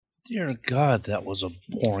Dear God, that was a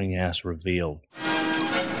boring ass reveal.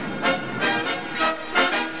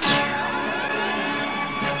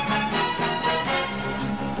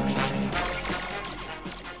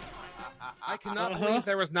 I cannot believe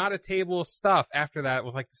there was not a table of stuff after that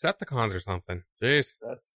with like Decepticons or something. Jeez.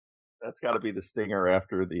 That's got to be the stinger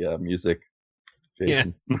after the music.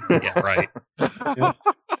 Jason. Yeah, right. Yeah.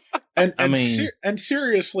 And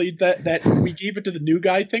seriously, that we gave it to the new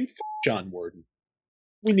guy thing. John Warden.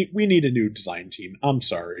 We need a new design team. I'm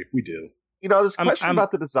sorry, we do. You know, this question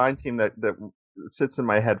about the design team that sits in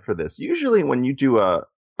my head for this. Usually, when you do a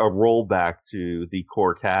rollback to the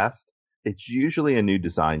core cast, it's usually a new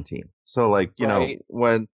design team. So, like, you know,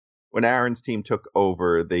 when Aaron's team took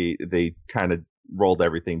over, they kind of rolled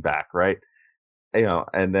everything back, right? You know,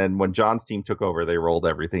 and then when John's team took over, they rolled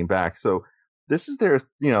everything back. So this is their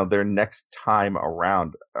next time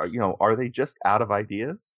around. Are they just out of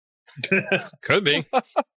ideas? Could be.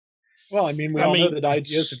 Well, I mean, we all know that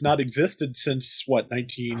ideas have not existed since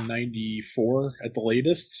 1994 at the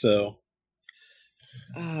latest. So,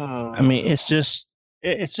 I mean, it's just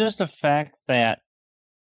the fact that,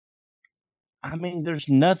 I mean, there's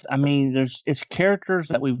nothing. I mean, it's characters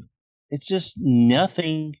that it's just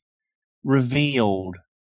nothing revealed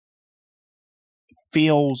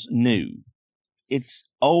feels new. It's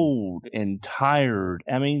old and tired.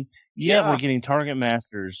 I mean, we're getting Target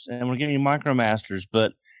Masters and we're getting Micro Masters,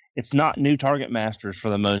 but it's not new Target Masters for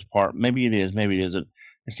the most part. Maybe it is, maybe it isn't.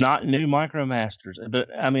 It's not new Micro Masters, but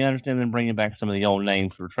I mean, I understand them bringing back some of the old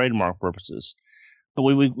names for trademark purposes. But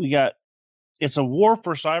we got, it's a war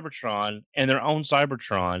for Cybertron and their own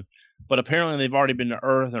Cybertron, but apparently they've already been to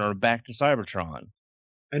Earth and are back to Cybertron.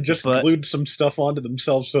 And just glued some stuff onto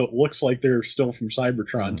themselves so it looks like they're still from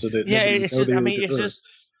Cybertron. So that it's just, I mean,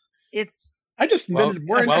 I just invented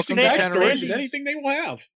more interesting backstory than anything they will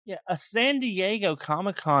have. Yeah, a San Diego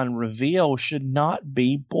Comic-Con reveal should not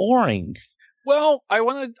be boring. Well, I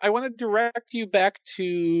want to direct you back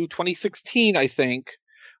to 2016, I think,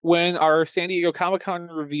 when our San Diego Comic-Con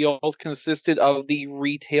reveals consisted of the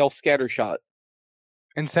retail scattershot.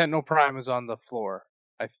 And Sentinel Prime was on the floor.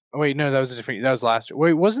 Wait, no, that was last year.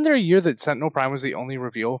 Wait, wasn't there a year that Sentinel Prime was the only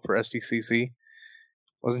reveal for SDCC?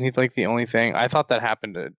 Wasn't he like the only thing? I thought that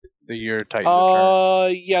happened the year Titans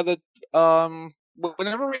Return. Yeah,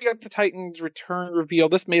 whenever we got the Titans Return reveal,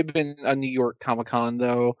 this may have been a New York Comic-Con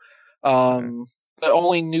though. The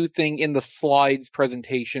only new thing in the slides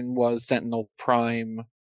presentation was Sentinel Prime,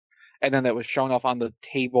 and then that was shown off on the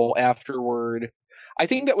table afterward. I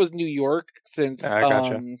think that was New York, since I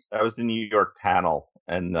gotcha. That was the New York panel,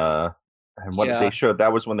 and what they showed,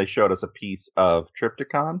 that was when they showed us a piece of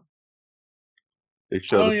Trypticon. They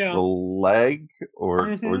showed us the leg,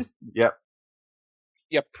 yep.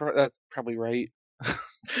 Yep, that's probably right.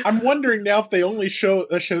 I'm wondering now if they only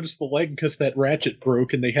showed us the leg because that ratchet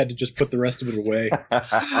broke and they had to just put the rest of it away.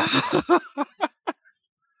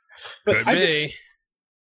 Could be.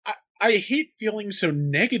 I hate feeling so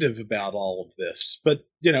negative about all of this, but,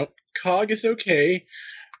 COG is okay.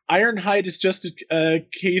 Ironhide is just a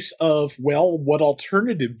case of, well, what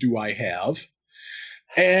alternative do I have?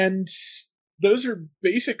 And those are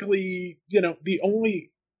basically, the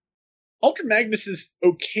only... Ultra Magnus is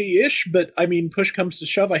okay-ish, but, I mean, push comes to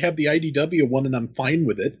shove, I have the IDW one and I'm fine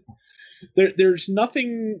with it. There's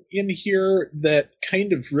nothing in here that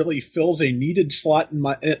kind of really fills a needed slot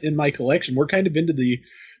in my collection. We're kind of into the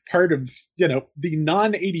part of, the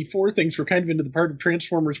non-84 things. We're kind of into the part of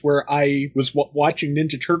Transformers where I was watching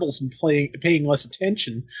Ninja Turtles and paying less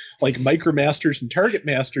attention, like Micromasters and Target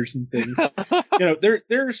Masters and things.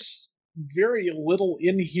 There's very little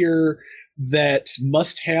in here that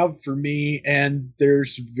must have for me, and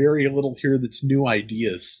there's very little here that's new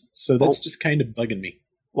ideas. So that's just kind of bugging me.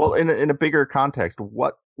 Well, in a bigger context,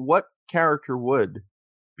 what character would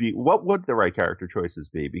the right character choices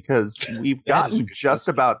be? Because we've gotten just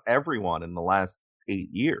about everyone in the last 8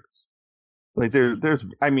 years. Like there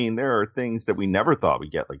are things that we never thought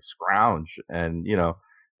we'd get, like Scrounge and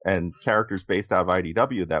and characters based out of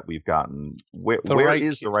IDW that we've gotten. Where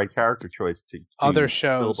is the right character choice to other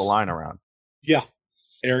shows build the line around? Yeah,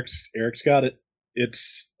 Eric's got it.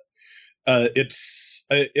 At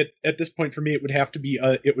this point for me, it would have to be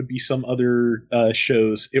it would be some other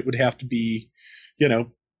shows. It would have to be,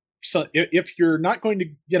 so if you're not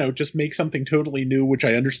going to just make something totally new, which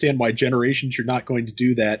I understand why Generations you're not going to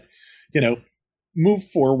do that, move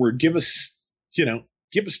forward. Give us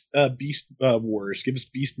Beast Wars, give us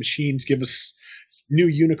Beast Machines, give us new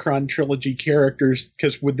Unicron trilogy characters,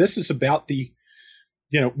 because with this is about the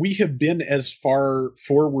we have been as far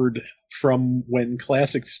forward from when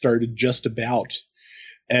Classics started just about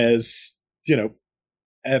as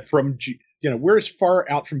from we're as far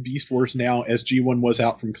out from Beast Wars now as G1 was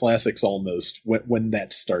out from Classics almost when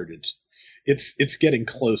that started. It's getting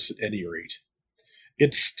close at any rate.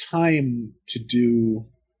 It's time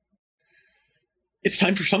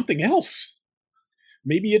for something else.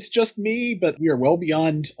 Maybe it's just me, but we are well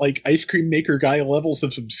beyond like ice cream maker guy levels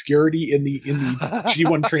of obscurity in the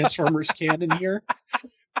G1 Transformers canon here.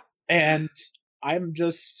 And I'm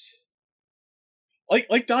just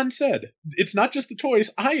like Don said, it's not just the toys.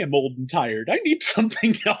 I am old and tired. I need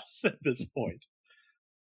something else at this point.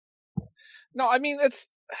 No, I mean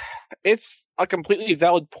it's a completely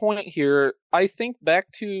valid point here. I think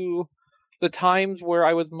back to the times where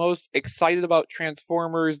I was most excited about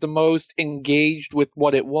Transformers, the most engaged with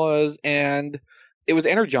what it was, and it was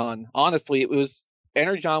Energon. Honestly,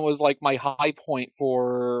 Energon was like my high point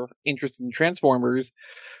for interest in Transformers,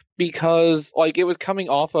 because like it was coming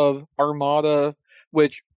off of Armada,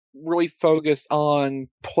 which really focused on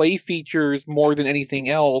play features more than anything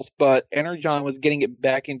else, but Energon was getting it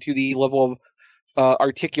back into the level of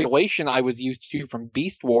articulation I was used to from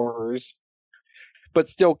Beast Wars, but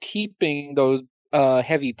still keeping those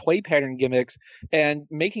heavy play pattern gimmicks and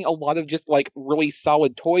making a lot of just like really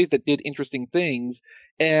solid toys that did interesting things.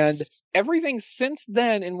 And everything since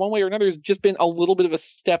then, in one way or another, has just been a little bit of a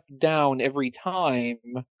step down every time,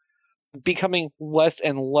 becoming less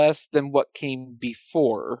and less than what came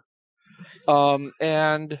before.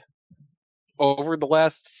 And over the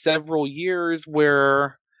last several years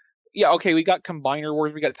where, yeah, okay, we got Combiner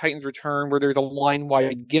Wars, we got Titans Return, where there's a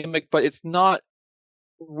line-wide gimmick, but it's not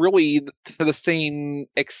really to the same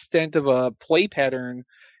extent of a play pattern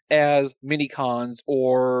as Minicons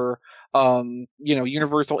or,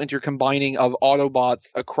 universal intercombining of Autobots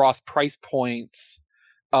across price points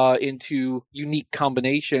into unique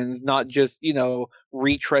combinations, not just,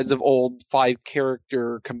 retreads of old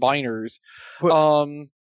 5-character combiners.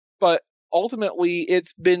 But ultimately,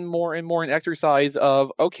 it's been more and more an exercise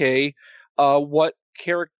of, okay, what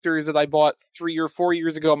characters that I bought 3 or 4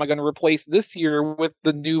 years ago am I going to replace this year with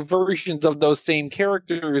the new versions of those same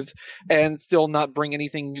characters and still not bring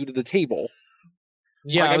anything new to the table?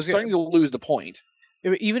 Yeah, I'm starting to lose the point.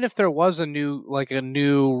 Even if there was a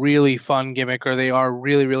new really fun gimmick, or they are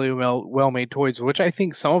really, really well made toys, which I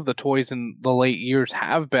think some of the toys in the late years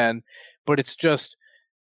have been, but it's just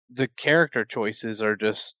the character choices are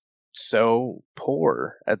just so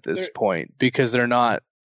poor at this point because they're not.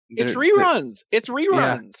 It's reruns. Yeah.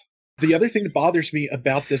 The other thing that bothers me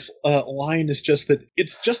about this line is just that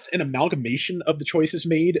it's just an amalgamation of the choices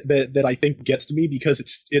made that I think gets to me, because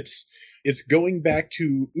it's going back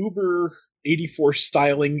to Uber 84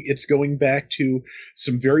 styling. It's going back to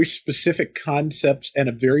some very specific concepts and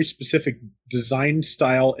a very specific design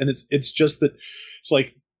style, and it's just that it's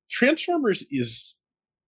like Transformers is,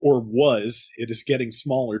 or was, it is getting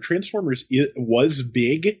smaller. Transformers was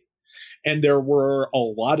big, and there were a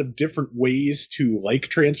lot of different ways to like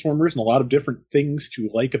Transformers and a lot of different things to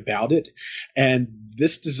like about it. And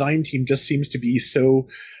this design team just seems to be so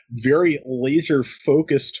very laser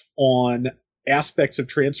focused on aspects of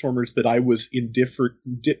Transformers that I was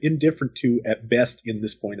indifferent to at best in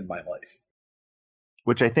this point in my life.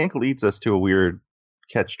 Which I think leads us to a weird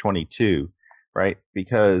catch-22, right?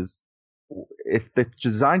 Because if the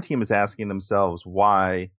design team is asking themselves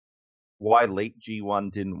why late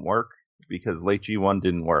G1 didn't work, because late G1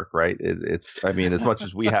 didn't work, right? I mean, as much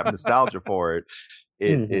as we have nostalgia for it,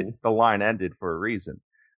 the line ended for a reason.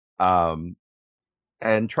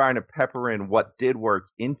 And trying to pepper in what did work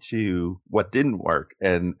into what didn't work.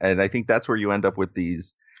 And I think that's where you end up with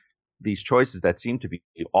these choices that seem to be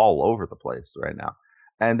all over the place right now.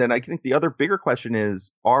 And then I think the other bigger question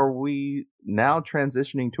is, are we now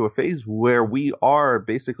transitioning to a phase where we are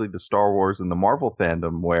basically the Star Wars and the Marvel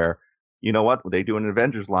fandom, where, you know what, they do an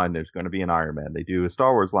Avengers line, there's going to be an Iron Man. They do a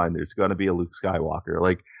Star Wars line, there's going to be a Luke Skywalker.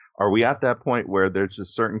 Like, are we at that point where there's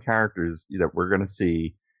just certain characters that we're going to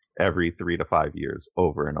see every 3 to 5 years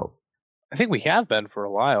over and over? I think we have been for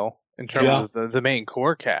a while in terms of the main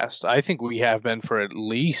core cast. I think we have been for at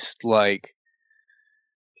least like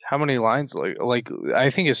how many lines? Like I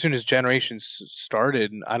think as soon as Generations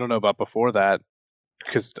started, I don't know about before that,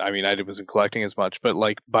 because I mean I wasn't collecting as much, but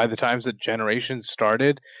like by the times that Generations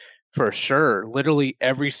started, for sure, literally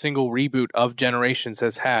every single reboot of Generations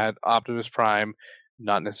has had Optimus Prime,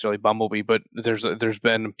 not necessarily Bumblebee, but there's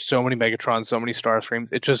been so many Megatrons, so many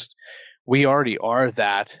Starscreams. It just, we already are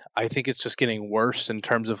that. I think it's just getting worse in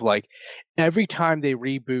terms of like every time they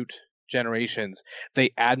reboot Generations,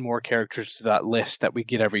 they add more characters to that list that we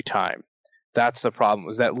get every time. That's the problem,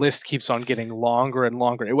 is that list keeps on getting longer and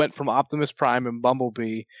longer. It went from Optimus Prime and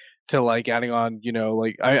Bumblebee to like adding on,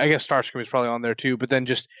 like I guess Starscream is probably on there too, but then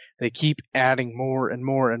just they keep adding more and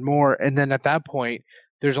more and more, and then at that point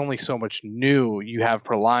there's only so much new you have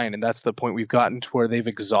per line, and that's the point we've gotten to where they've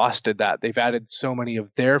exhausted that. They've added so many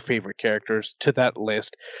of their favorite characters to that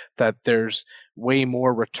list that there's way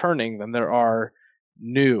more returning than there are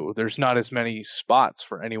new. There's not as many spots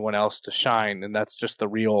for anyone else to shine, and that's just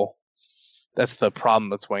that's the problem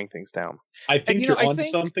that's weighing things down. I think you're onto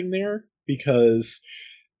something there, because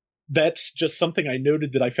that's just something I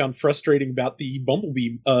noted that I found frustrating about the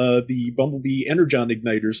Bumblebee Energon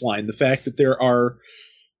Igniters line. The fact that there are,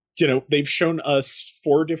 they've shown us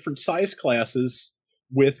 4 different size classes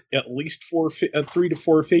with at least 3 to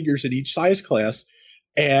 4 figures in each size class.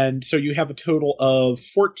 And so you have a total of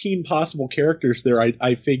 14 possible characters there,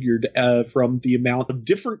 I figured, from the amount of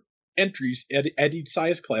different entries at each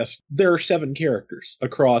size class. There are 7 characters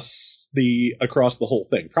across the whole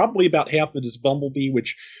thing. Probably about half of it is Bumblebee,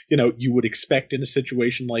 which you would expect in a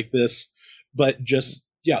situation like this. But just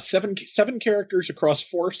 7 characters across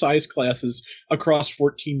 4 size classes across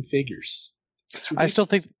 14 figures. I still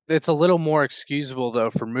think it's a little more excusable though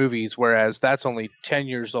for movies, whereas that's only 10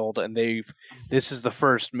 years old, and this is the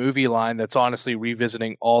first movie line that's honestly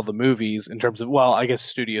revisiting all the movies in terms of, well, I guess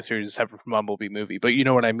studio series is separate from Bumblebee movie, but you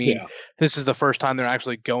know what I mean. Yeah. This is the first time they're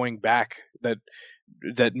actually going back that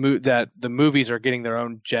the movies are getting their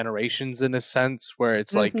own generations in a sense, where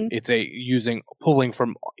it's like it's pulling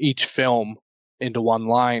from each film into one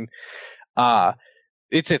line.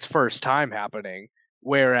 It's its first time happening,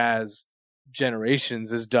 whereas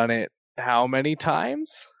Generations has done it how many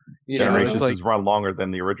times? Generations has run longer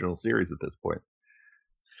than the original series at this point.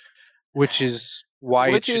 Which is why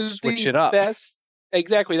it should switch it up.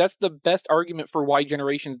 Exactly. That's the best argument for why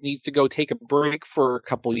Generations needs to go take a break for a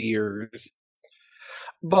couple of years.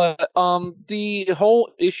 But the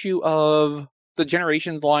whole issue of the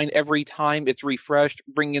Generations line, every time it's refreshed,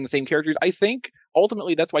 bringing in the same characters, I think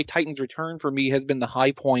ultimately that's why Titans Return for me has been the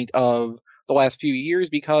high point of the last few years,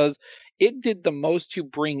 because it did the most to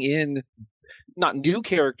bring in not new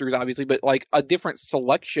characters obviously, but like a different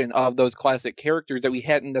selection of those classic characters that we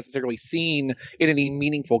hadn't necessarily seen in any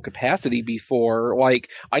meaningful capacity before.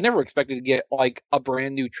 Like I never expected to get like a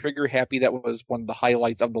brand new Trigger Happy that was one of the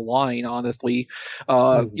highlights of the line, honestly.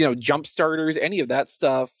 Jump starters, any of that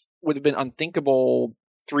stuff would have been unthinkable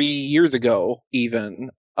 3 years ago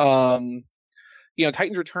even.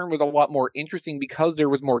 Titans Return was a lot more interesting because there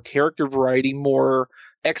was more character variety, more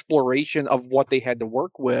exploration of what they had to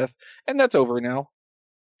work with, and that's over now.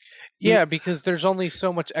 Yeah, because there's only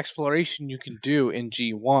so much exploration you can do in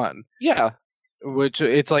G1. Yeah. Which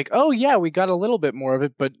it's like, oh yeah, we got a little bit more of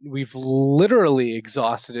it, but we've literally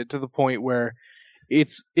exhausted it to the point where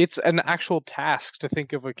it's an actual task to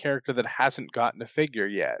think of a character that hasn't gotten a figure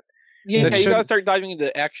yet. Yeah, you gotta start diving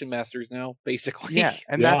into Action Masters now, basically. Yeah,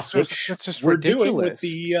 and that's just we're ridiculous.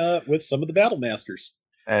 Doing with some of the Battle Masters.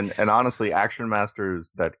 And honestly, Action Masters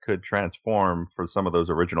that could transform for some of those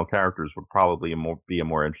original characters would probably be a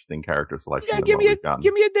more interesting character selection. Yeah, give me a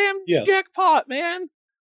damn jackpot, man.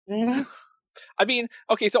 Mm-hmm. I mean,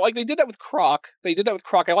 okay, so like they did that with Croc.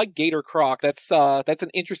 I like Gator Croc. That's an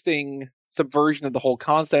interesting subversion of the whole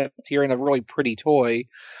concept here, and a really pretty toy.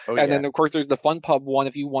 Then of course there's the Fun Pub one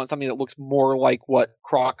if you want something that looks more like what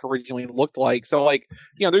Croc originally looked like. So like,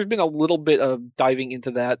 there's been a little bit of diving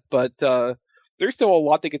into that, but there's still a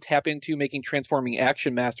lot they could tap into making transforming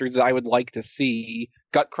Action Masters that I would like to see.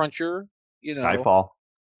 Gut Cruncher, Skyfall.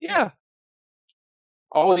 Yeah.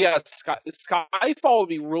 Oh yeah, Skyfall would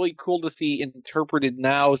be really cool to see interpreted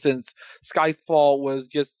now, since Skyfall was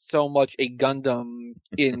just so much a Gundam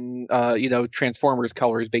in Transformers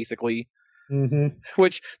colors, basically. Mm-hmm.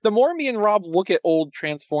 Which the more me and Rob look at old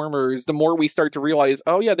Transformers, the more we start to realize,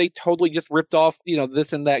 oh yeah, they totally just ripped off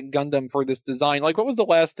this and that Gundam for this design. Like, what was the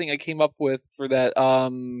last thing I came up with for that?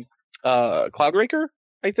 Cloudraker,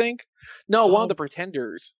 I think. No, one of the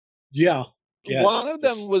Pretenders. Yeah. Yeah, one of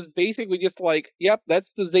them was basically just like, yep,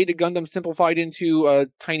 that's the Zeta Gundam simplified into a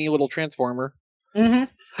tiny little transformer. Mm-hmm.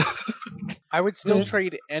 I would still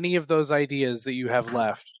trade any of those ideas that you have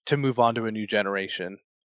left to move on to a new generation.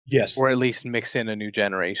 Yes. Or at least mix in a new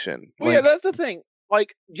generation. Well, yeah, that's the thing.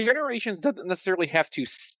 Like, generations doesn't necessarily have to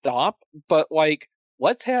stop, but like,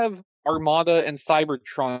 let's have Armada and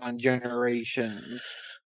Cybertron generations.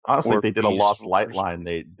 Honestly, if they did a Lost Light line,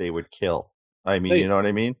 they would kill. I mean, you know what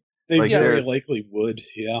I mean? They very likely would,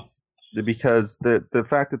 yeah. Because the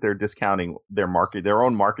fact that they're discounting their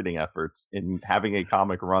own marketing efforts in having a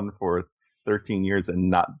comic run for 13 years and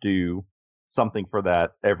not do something for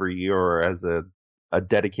that every year or as a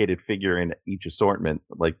dedicated figure in each assortment,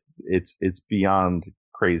 like it's beyond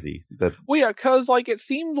crazy. That Well, yeah, because like it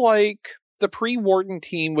seemed like the pre-Warden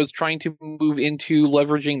team was trying to move into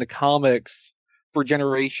leveraging the comics for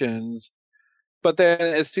Generations, but then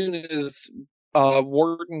as soon as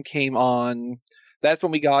Warden came on, that's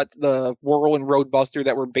when we got the Whirl and Roadbuster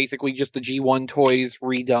that were basically just the G1 toys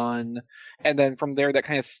redone, and then from there that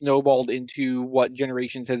kind of snowballed into what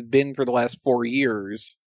Generations has been for the last 4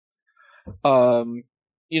 years.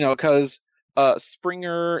 Because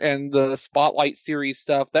Springer and the Spotlight series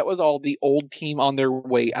stuff, that was all the old team on their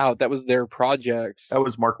way out. That was their projects. That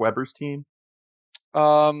was Mark Webber's team?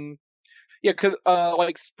 Yeah, because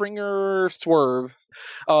like Springer, Swerve,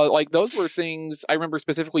 like those were things I remember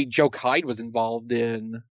specifically Joe Kide was involved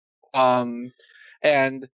in.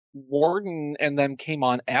 And Warden and them came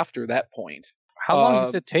on after that point. How long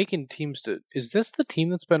has it taken teams to... Is this the team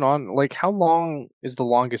that's been on... Like, how long is the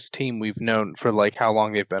longest team we've known for, like, how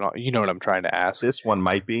long they've been on? You know what I'm trying to ask. This one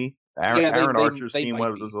might be. Aaron Archer's team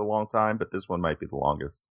was a long time, but this one might be the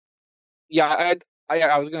longest. Yeah,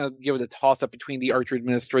 I was going to give it a toss-up between the Archer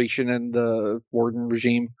administration and the Warden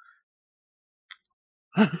regime.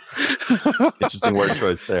 Interesting word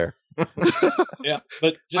choice there. Yeah,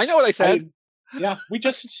 but I know what I said.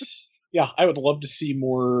 I would love to see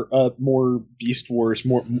more Beast Wars,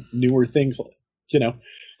 more newer things.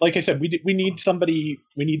 Like I said, we need somebody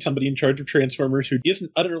in charge of Transformers who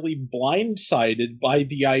isn't utterly blindsided by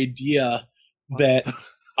the idea that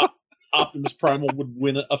Optimus Primal would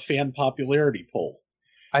win a fan popularity poll.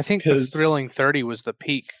 I think the Thrilling 30 was the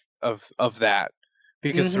peak of that,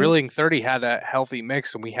 because Thrilling 30 had that healthy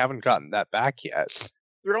mix, and we haven't gotten that back yet.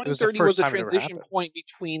 Thrilling 30 was the transition point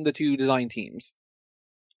between the two design teams.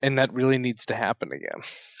 And that really needs to happen again.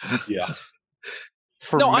 Yeah.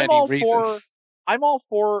 For many reasons. I'm all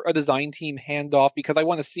for a design team handoff because I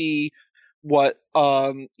want to see what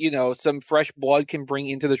some fresh blood can bring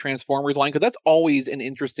into the Transformers line, because that's always an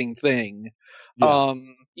interesting thing.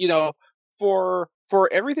 Yeah. For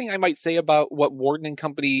everything I might say about what Warden and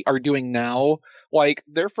company are doing now, like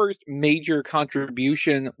their first major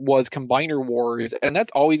contribution was Combiner Wars, and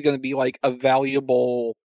that's always going to be like a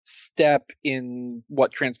valuable step in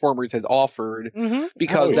what Transformers has offered,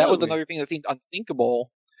 because that was another thing that seemed unthinkable,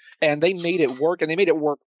 and they made it work, and they made it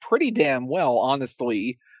work pretty damn well,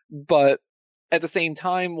 honestly. But at the same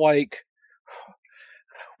time, like,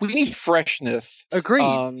 we need freshness. Agreed.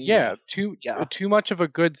 Too much of a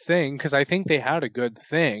good thing, because I think they had a good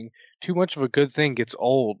thing. Too much of a good thing gets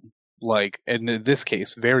old, like, and in this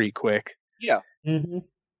case, very quick. Yeah. Mm-hmm.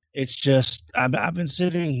 It's just, I've been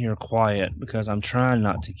sitting here quiet because I'm trying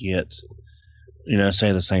not to get,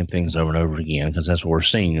 say the same things over and over again, because that's what we're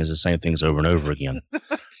seeing is the same things over and over again.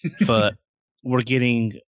 But we're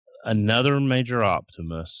getting another major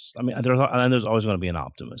Optimus. I mean, I know there's always going to be an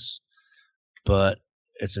Optimus, but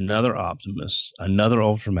it's another Optimus, another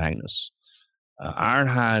Ultra Magnus.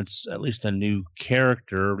 Ironhide's at least a new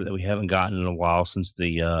character that we haven't gotten in a while since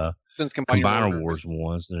the Combiner Wars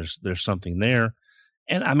ones. There's something there.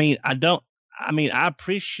 And I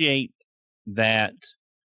appreciate that.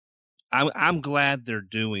 I'm glad they're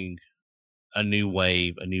doing a new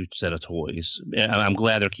wave, a new set of toys. I'm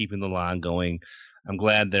glad they're keeping the line going. I'm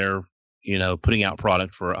glad they're, putting out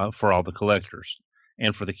product for all the collectors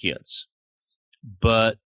and for the kids.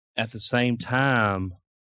 But at the same time,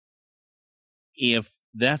 if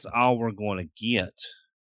that's all we're going to get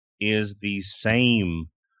is these same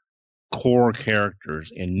core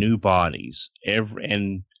characters and new bodies,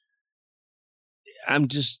 and I'm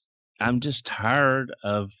just tired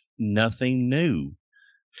of nothing new.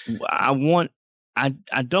 I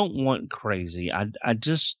don't want crazy. I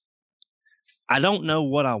don't know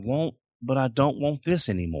what I want, but I don't want this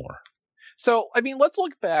anymore. So, I mean, let's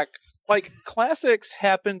look back. Like, Classics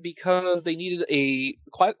happened because they needed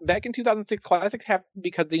back in 2006, Classics happened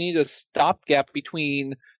because they needed a stopgap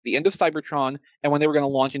between the end of Cybertron and when they were going to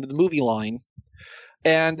launch into the movie line.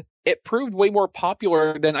 And it proved way more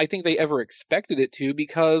popular than I think they ever expected it to,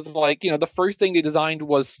 because, the first thing they designed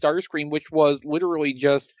was Starscream, which was literally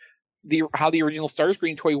just how the original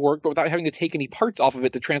Starscream toy worked, but without having to take any parts off of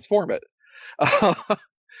it to transform it.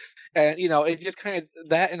 And, it just kind of,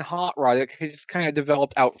 that and Hot Rod, it just kind of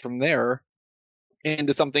developed out from there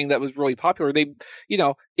into something that was really popular. They,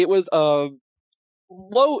 it was a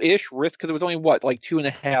low-ish risk because it was only,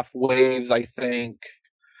 2.5 waves, I think,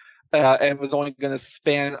 and was only going to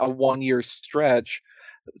span a 1-year stretch.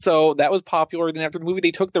 So that was popular. Then after the movie,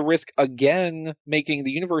 they took the risk again, making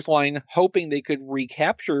the Universe line, hoping they could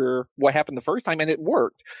recapture what happened the first time, and it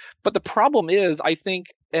worked. But the problem is, I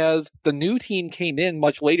think, as the new team came in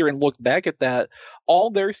much later and looked back at that,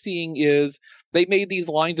 all they're seeing is they made these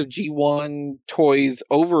lines of G1 toys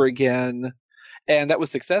over again, and that was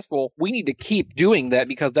successful. We need to keep doing that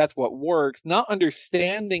because that's what works. Not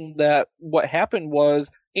understanding that what happened was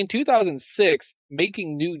in 2006,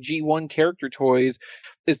 making new G1 character toys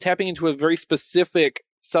is tapping into a very specific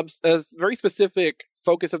focus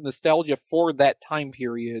of nostalgia for that time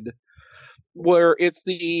period, where it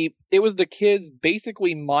was the kids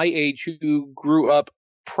basically my age who grew up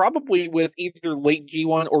probably with either late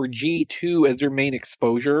G1 or G2 as their main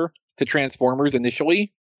exposure to Transformers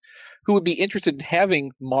initially, who would be interested in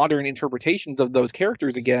having modern interpretations of those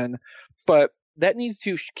characters again. But that needs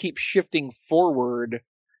to keep shifting forward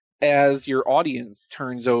as your audience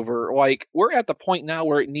turns over. Like, we're at the point now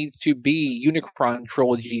where it needs to be Unicron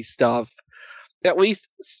trilogy stuff, at least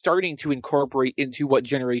starting to incorporate into what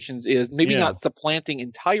Generations is. Maybe not supplanting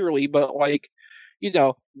entirely, but like,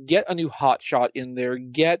 get a new Hot Shot in there.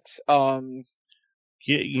 Get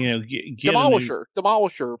Demolisher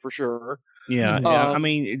for sure. Yeah, I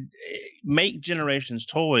mean, make Generations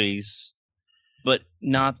toys, but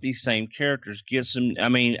not these same characters. Get some. I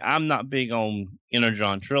mean, I'm not big on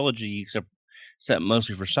Energon trilogy, except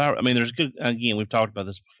mostly for Cyber. I mean, there's good. Again, we've talked about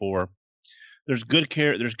this before. There's good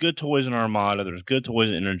There's good toys in Armada. There's good toys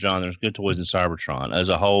in Energon. There's good toys in Cybertron. As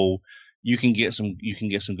a whole, you can get some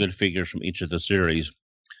good figures from each of the series,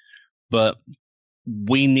 but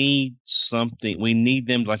we need something. We need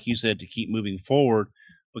them, like you said, to keep moving forward,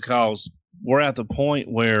 because we're at the point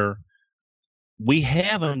where we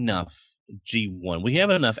have enough G1. We have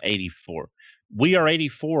enough 84. We are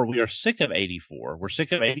 84. We are sick of 84. We're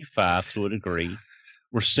sick of 85 to a degree.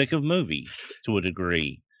 We're sick of movie to a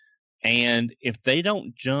degree. And if they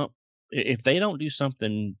don't do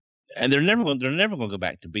something, and they're never going to go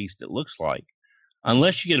back to Beast, it looks like,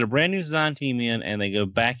 unless you get a brand new design team in and they go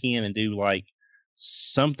back in and do like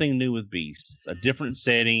something new with Beast, a different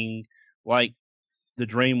setting, like the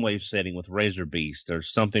Dreamwave setting with Razor Beast or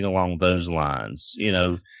something along those lines.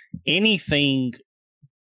 Anything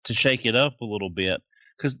to shake it up a little bit,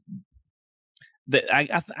 because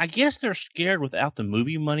I guess they're scared without the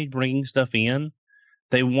movie money bringing stuff in.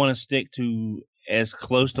 They want to stick to as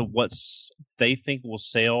close to what they think will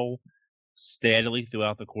sell steadily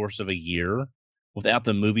throughout the course of a year, without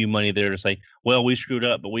the movie money there to say, well, we screwed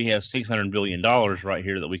up, but we have $600 billion right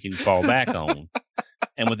here that we can fall back on.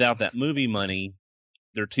 And without that movie money,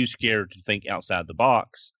 they're too scared to think outside the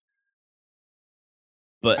box.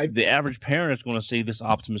 But the average parent is going to see this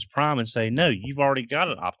Optimus Prime and say, no, you've already got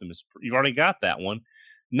an Optimus. You've already got that one.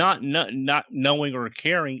 Not knowing or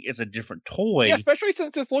caring it's a different toy. Yeah, especially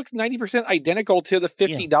since this looks 90% identical to the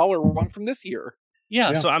 $50 one from this year.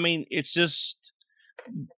 Yeah, so I mean, it's just,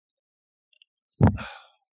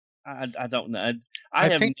 I don't know.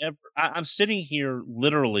 I'm sitting here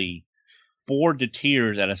literally bored to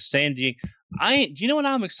tears at a San Diego. Do you know what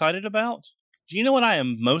I'm excited about? Do you know what I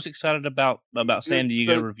am most excited about San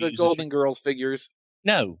Diego reviews? The Golden Girls figures.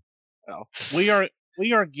 No. Oh. We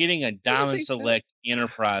are getting a Diamond Select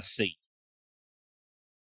Enterprise C.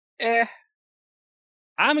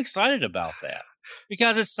 I'm excited about that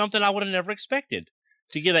because it's something I would have never expected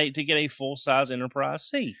to get a full size Enterprise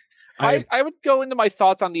C. I would go into my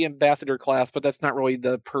thoughts on the Ambassador class, but that's not really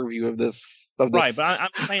the purview of this. Right, but I'm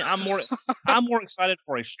saying I'm more excited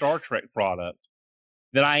for a Star Trek product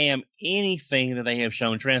than I am anything that they have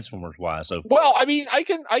shown Transformers wise so far. Well, I mean, I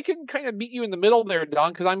can kind of meet you in the middle there,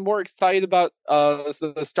 Don, because I'm more excited about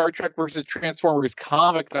the Star Trek versus Transformers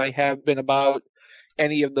comic than I have been about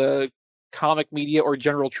any of the comic media or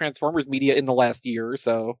general Transformers media in the last year or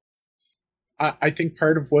so. I think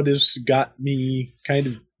part of what has got me kind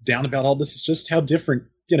of down about all this is just how different,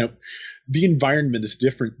 the environment is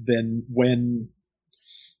different than when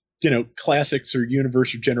classics or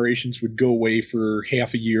Universe or Generations would go away for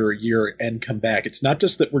half a year, and come back. It's not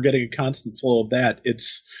just that we're getting a constant flow of that.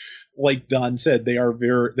 It's like Don said, they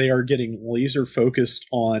are getting laser focused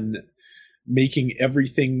on making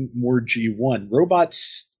everything more G1.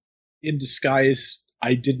 Robots in Disguise,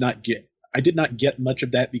 I did not get much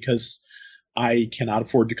of that because I cannot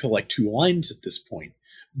afford to collect 2 lines at this point.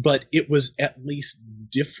 But it was at least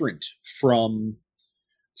different from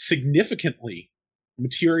significantly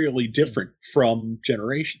materially different from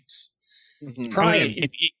Generations. Mm-hmm. I mean,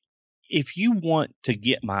 if you want to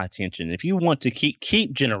get my attention, if you want to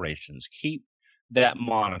keep Generations, keep that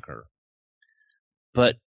moniker,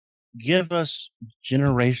 but give us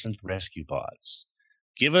Generations Rescue Bots,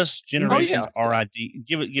 give us Generations RID,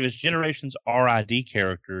 give us Generations RID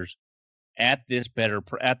characters with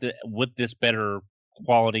this better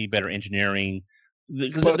quality, better engineering.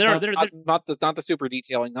 Because not the super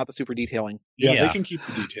detailing, not the super detailing. Yeah, they can keep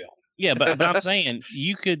the detail. Yeah, but I'm saying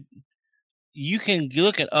you can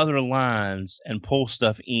look at other lines and pull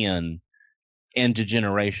stuff in into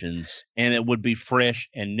Generations, and it would be fresh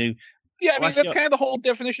and new. Yeah, I mean, that's kind of the whole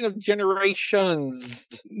definition of Generations.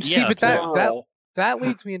 See, but that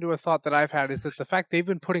leads me into a thought that I've had, is that the fact they've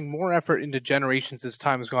been putting more effort into Generations as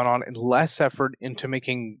time has gone on and less effort into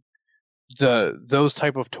making those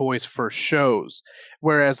type of toys for shows.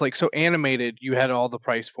 Whereas, like, so Animated, you had all the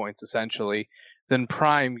price points essentially. Then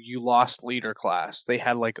Prime, you lost leader class. They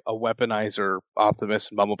had like a weaponizer Optimus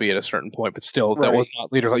and Bumblebee at a certain point, but still, that was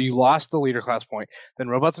not leader class. You lost the leader class point. Then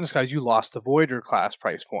Robots in Disguise, you lost the Voyager class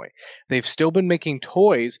price point. They've still been making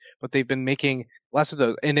toys, but they've been making less of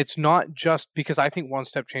those. And it's not just because I think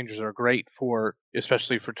one-step changes are great for,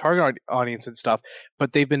 especially for target audience and stuff,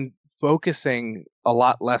 but they've been focusing a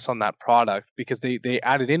lot less on that product because they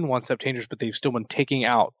added in one-step changers, but they've still been taking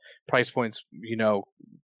out price points,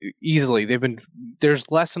 easily. There's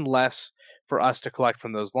less and less for us to collect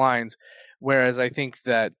from those lines, whereas I think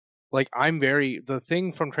that, like, the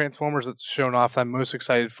thing from Transformers that's shown off I'm most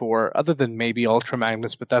excited for, other than maybe Ultra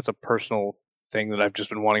Magnus, but that's a personal thing that I've just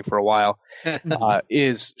been wanting for a while,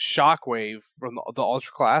 is Shockwave from the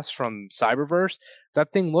Ultra class from Cyberverse.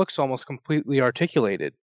 That thing looks almost completely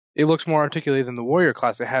articulated. It looks more articulated than the Warrior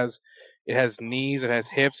class. It has knees, it has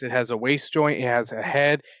hips, it has a waist joint, it has a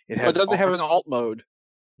head, but does it have an alt mode?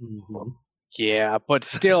 Mm-hmm. Yeah, but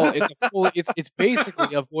still, it's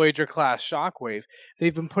basically a Voyager class Shockwave.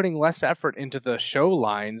 They've been putting less effort into the show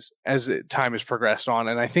lines as time has progressed on,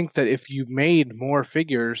 and I think that if you made more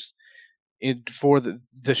figures for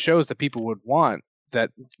the shows that people would want, that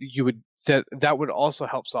would also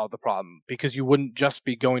help solve the problem, because you wouldn't just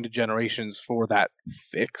be going to Generations for that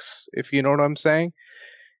fix, if you know what I'm saying.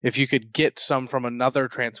 If you could get some from another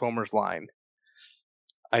Transformers line,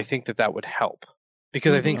 I think that would help.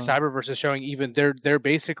 Because I think Cyberverse is showing even they're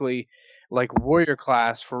basically like Warrior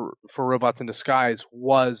class for Robots in Disguise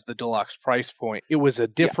was the deluxe price point. It was a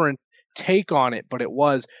different take on it, but it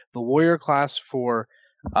was the Warrior class for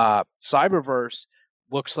Cyberverse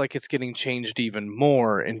looks like it's getting changed even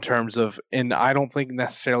more in terms of, and I don't think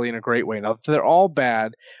necessarily in a great way. Now, they're all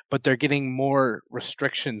bad, but they're getting more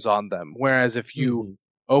restrictions on them. Whereas if you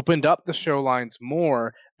opened up the show lines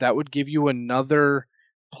more, that would give you another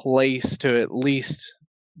place to at least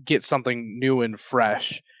get something new and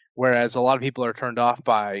fresh, whereas a lot of people are turned off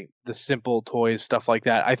by the simple toys, stuff like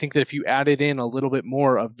that. I think that if you added in a little bit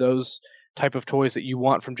more of those type of toys that you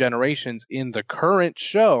want from Generations in the current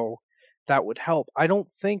show, that would help. I don't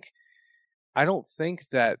think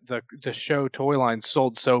that the show toy line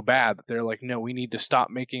sold so bad that they're like, no, we need to stop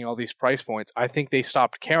making all these price points. I think they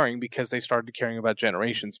stopped caring because they started caring about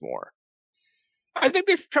Generations more. I think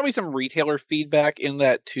there's probably some retailer feedback in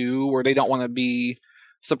that too, where they don't want to be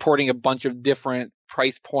supporting a bunch of different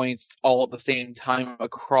price points all at the same time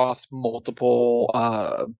across multiple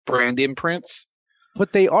brand imprints.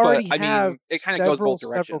 But they already have it kind of goes both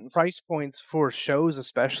directions. Several price points for shows,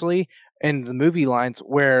 especially in the movie lines,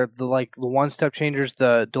 where the one-step changers,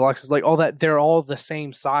 the deluxe, like all that, they're all the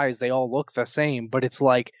same size. They all look the same, but it's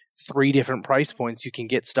like 3 different price points you can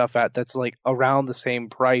get stuff at that's like around the same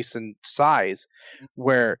price and size.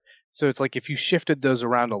 So it's like if you shifted those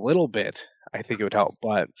around a little bit, I think it would help.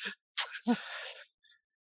 But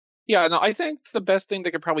yeah, no, I think the best thing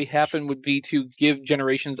that could probably happen would be to give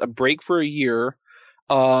Generations a break for a year,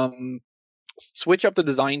 switch up the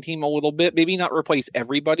design team a little bit, maybe not replace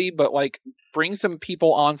everybody, but like bring some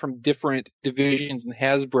people on from different divisions in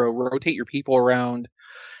Hasbro, rotate your people around,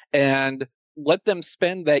 and let them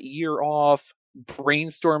spend that year off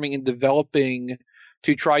brainstorming and developing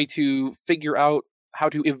to try to figure out how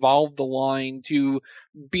to evolve the line to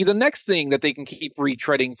be the next thing that they can keep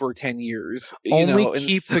retreading for 10 years.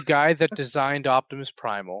 Keep the guy that designed Optimus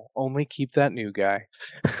Primal. Only keep that new guy.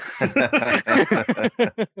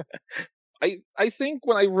 I think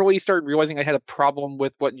when I really started realizing I had a problem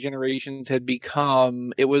with what Generations had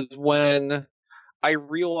become, it was when I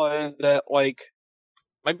realized that, like,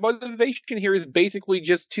 my motivation here is basically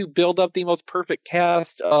just to build up the most perfect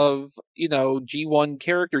cast of, G1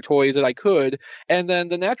 character toys that I could. And then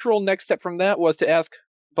the natural next step from that was to ask,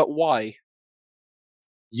 but why?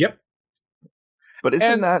 Yep. But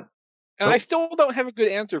isn't that... And I still don't have a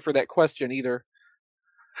good answer for that question either.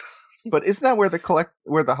 But isn't that where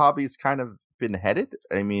the hobby's kind of been headed?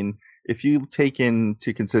 I mean, if you take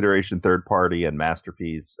into consideration third-party and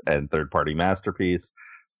masterpiece and third-party masterpiece,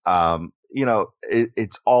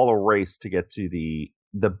 it's all a race to get to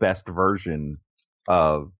the best version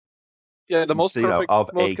of the most perfect, of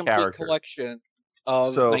most a complete character collection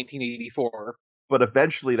of 1984. But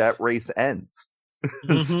eventually that race ends.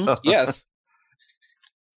 Mm-hmm. Yes.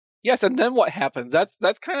 Yes, and then what happens? That's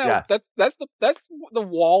kind of Yes. that's the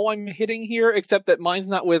wall I'm hitting here, except that mine's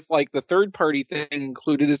not with like the third party thing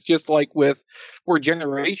included. It's just like with where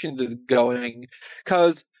Generations is going.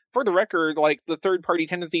 Because for the record, like the third party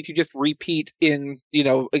tendency to just repeat in,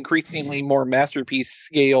 increasingly more masterpiece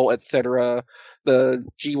scale, etc., the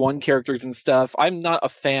G1 characters and stuff, I'm not a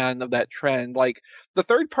fan of that trend. Like the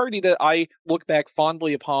third party that I look back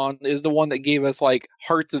fondly upon is the one that gave us like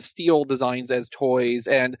Hearts of Steel designs as toys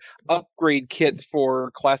and upgrade kits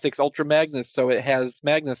for Classics Ultra Magnus, so it has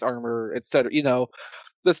Magnus armor, etc.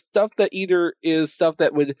 The stuff that either is stuff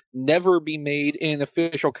that would never be made in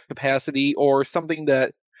official capacity or something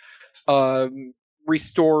that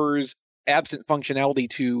restores absent functionality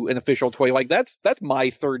to an official toy. Like that's my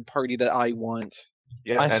third party that I want.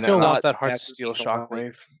 Yeah, I still want that Heart Steel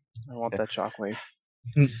Shockwave. I want that Shockwave.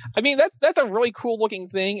 I mean, that's a really cool looking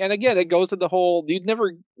thing, and again, it goes to the whole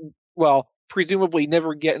presumably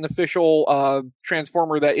never get an official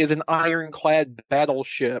Transformer that is an ironclad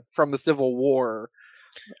battleship from the Civil War.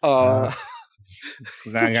 You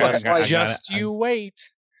wait.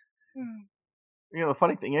 The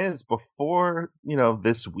funny thing is, before,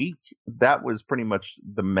 this week, that was pretty much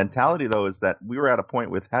the mentality, though, is that we were at a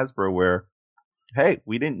point with Hasbro where, hey,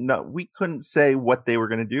 we couldn't say what they were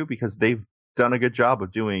going to do because they've done a good job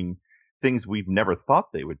of doing things we've never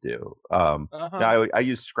thought they would do. Now, I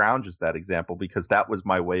use Scrounge as that example because that was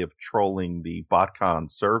my way of trolling the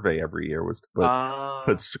BotCon survey every year, was to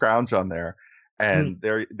put Scrounge on there. And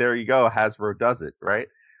there you go, Hasbro does it, right?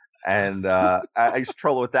 And I used to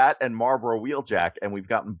troll with that and Marlboro Wheeljack, and we've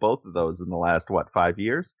gotten both of those in the last 5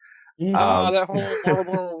 years. That whole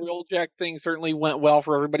Marlboro Wheeljack thing certainly went well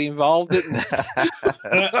for everybody involved, didn't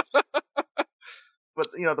it? But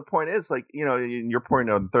the point is, like, your point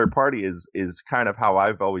on third party is kind of how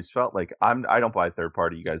I've always felt. Like I don't buy third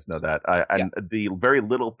party. You guys know that. And the very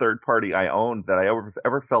little third party I owned that I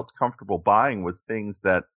ever felt comfortable buying was things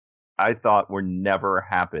that I thought were never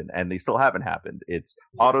happen, and they still haven't happened. It's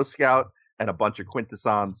Auto Scout and a bunch of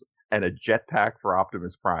Quintessons and a jetpack for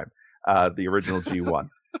Optimus Prime, the original G1,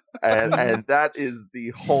 and that is the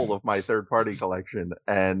whole of my third party collection.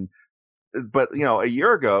 But a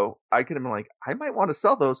year ago, I could have been like, I might want to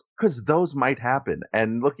sell those because those might happen.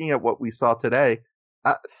 And looking at what we saw today,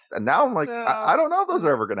 and now I'm like, I don't know if those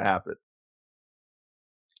are ever going to happen.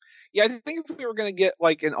 Yeah, I think if we were going to get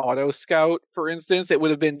like an Auto Scout, for instance, it would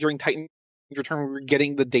have been during Titan's Return. We were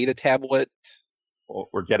getting the data tablet. Well,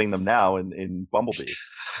 we're getting them now in Bumblebee.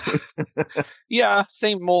 Yeah,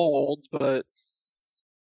 same mold, but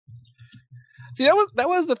see, that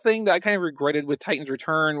was the thing that I kind of regretted with Titan's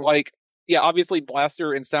Return. Like, yeah, obviously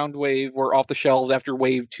Blaster and Soundwave were off the shelves after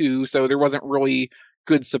Wave 2, so there wasn't really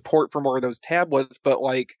good support for more of those tablets. But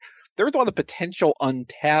like, there was a lot of potential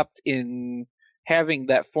untapped in having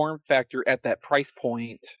that form factor at that price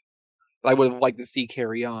point. I would have liked to see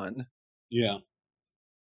carry on. Yeah.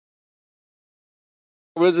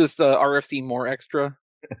 What is this RFC more extra?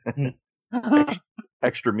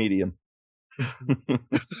 Extra medium.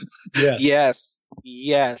 Yes.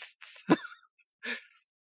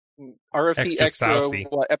 RFC extra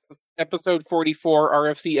what, episode 44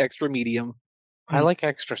 RFC extra medium. I like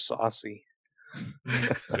extra saucy.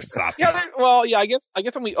 Extra saucy. Yeah, I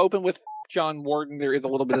guess when we open with John Warden, there is a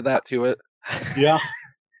little bit of that to it. Yeah.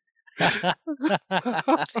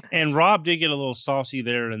 And Rob did get a little saucy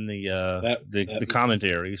there in the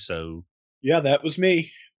commentary. So yeah, that was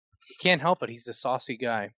me. He can't help it. He's a saucy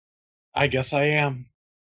guy. I guess I am.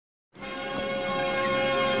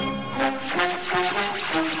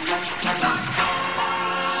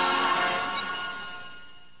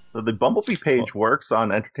 So the Bumblebee page works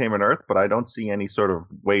on Entertainment Earth, but I don't see any sort of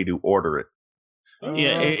way to order it.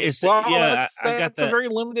 That's a very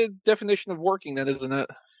limited definition of working, then, isn't it?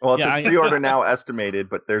 Well, it's a pre-order now estimated,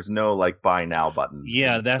 but there's no buy now button.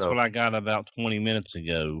 Yeah, that's what I got about 20 minutes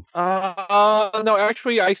ago. No,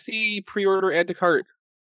 actually, I see pre-order add to cart.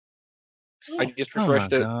 I just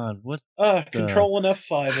refreshed it. God, what? Control and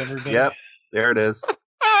F5, everybody. Yep, there it is.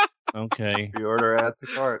 Okay. Pre-order add to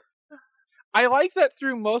cart. I like that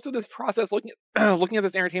through most of this process, looking at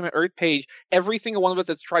this Entertainment Earth page, every single one of us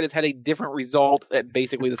that's tried has had a different result at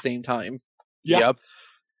basically the same time. Yep.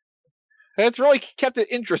 And it's really kept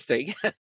it interesting.